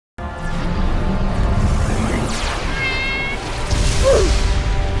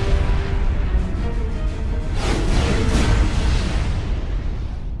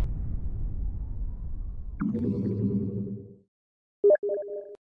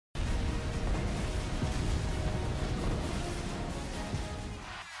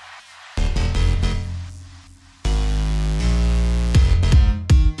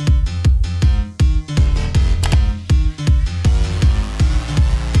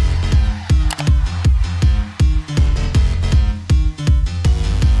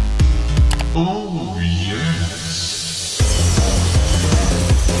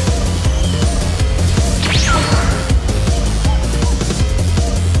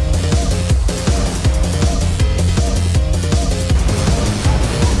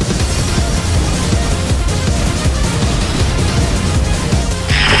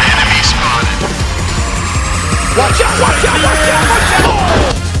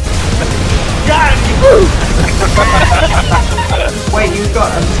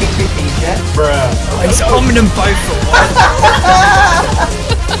He's bombing them both at once.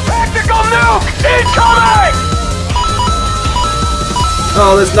 Tactical nuke incoming!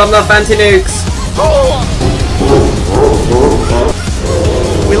 Oh, there's not enough anti-nukes.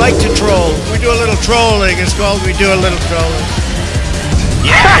 We like to troll. We do a little trolling. It's called we do a little trolling.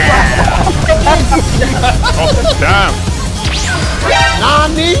 Yeah! Oh, damn.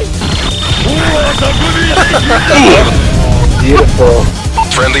 Nani? Beautiful.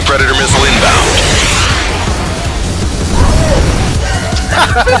 Friendly Predator missile inbound.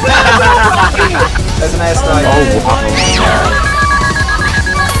 There's an airstrike. Oh, wow.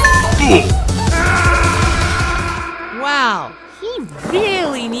 Wow, he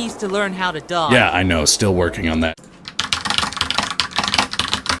really needs to learn how to dodge. Yeah, I know, still working on that.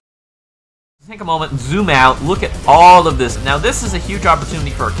 Take a moment, zoom out, look at all of this. Now this is a huge opportunity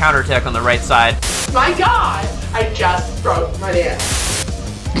for a counterattack on the right side. My God, I just broke my ear.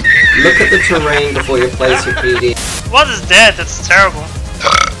 Look at the terrain before you place your PD. What is that? That's terrible.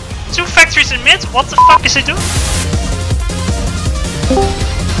 2 factories in mid? What the fuck is he doing?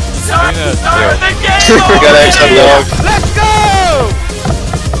 Start the game! Got extra dog. Let's go!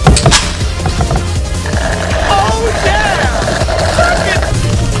 Oh yeah!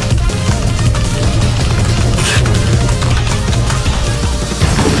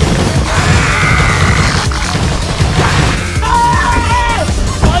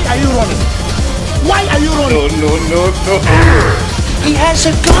 Why are you running? Why are you running? No. He has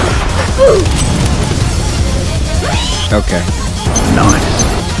a gun. Okay. Nice.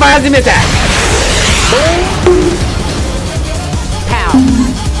 Fire the attack! Pow.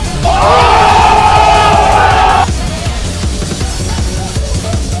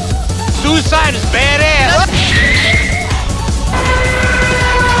 Suicide is badass.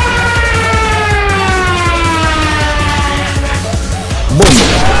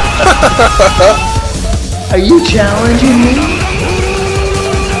 Are you challenging me?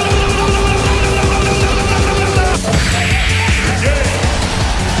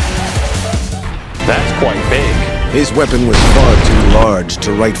 That's quite big. His weapon was far too large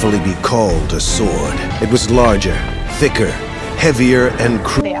to rightfully be called a sword. It was larger, thicker, heavier, and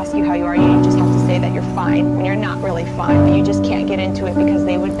They ask you how you are, you just have to say that you're fine when you're not really fine, but you just can't get into it because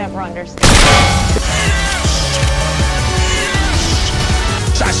they would never understand.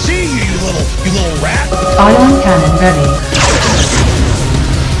 I see you, you little rat. Ion cannon ready.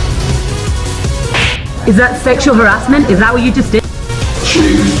 Is that sexual harassment? Is that what you just did?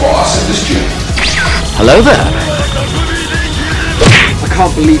 Choose boss in this gym. Hello there. I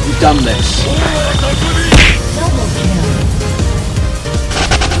can't believe you've done this.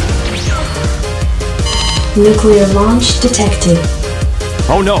 Nuclear launch detected.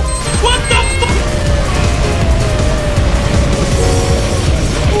 Oh no. What the fuck?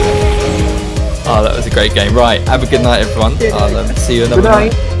 Oh, that was a great game. Right, have a good night, everyone. I'll see you another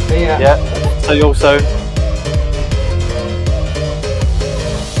night. Yeah. So you also.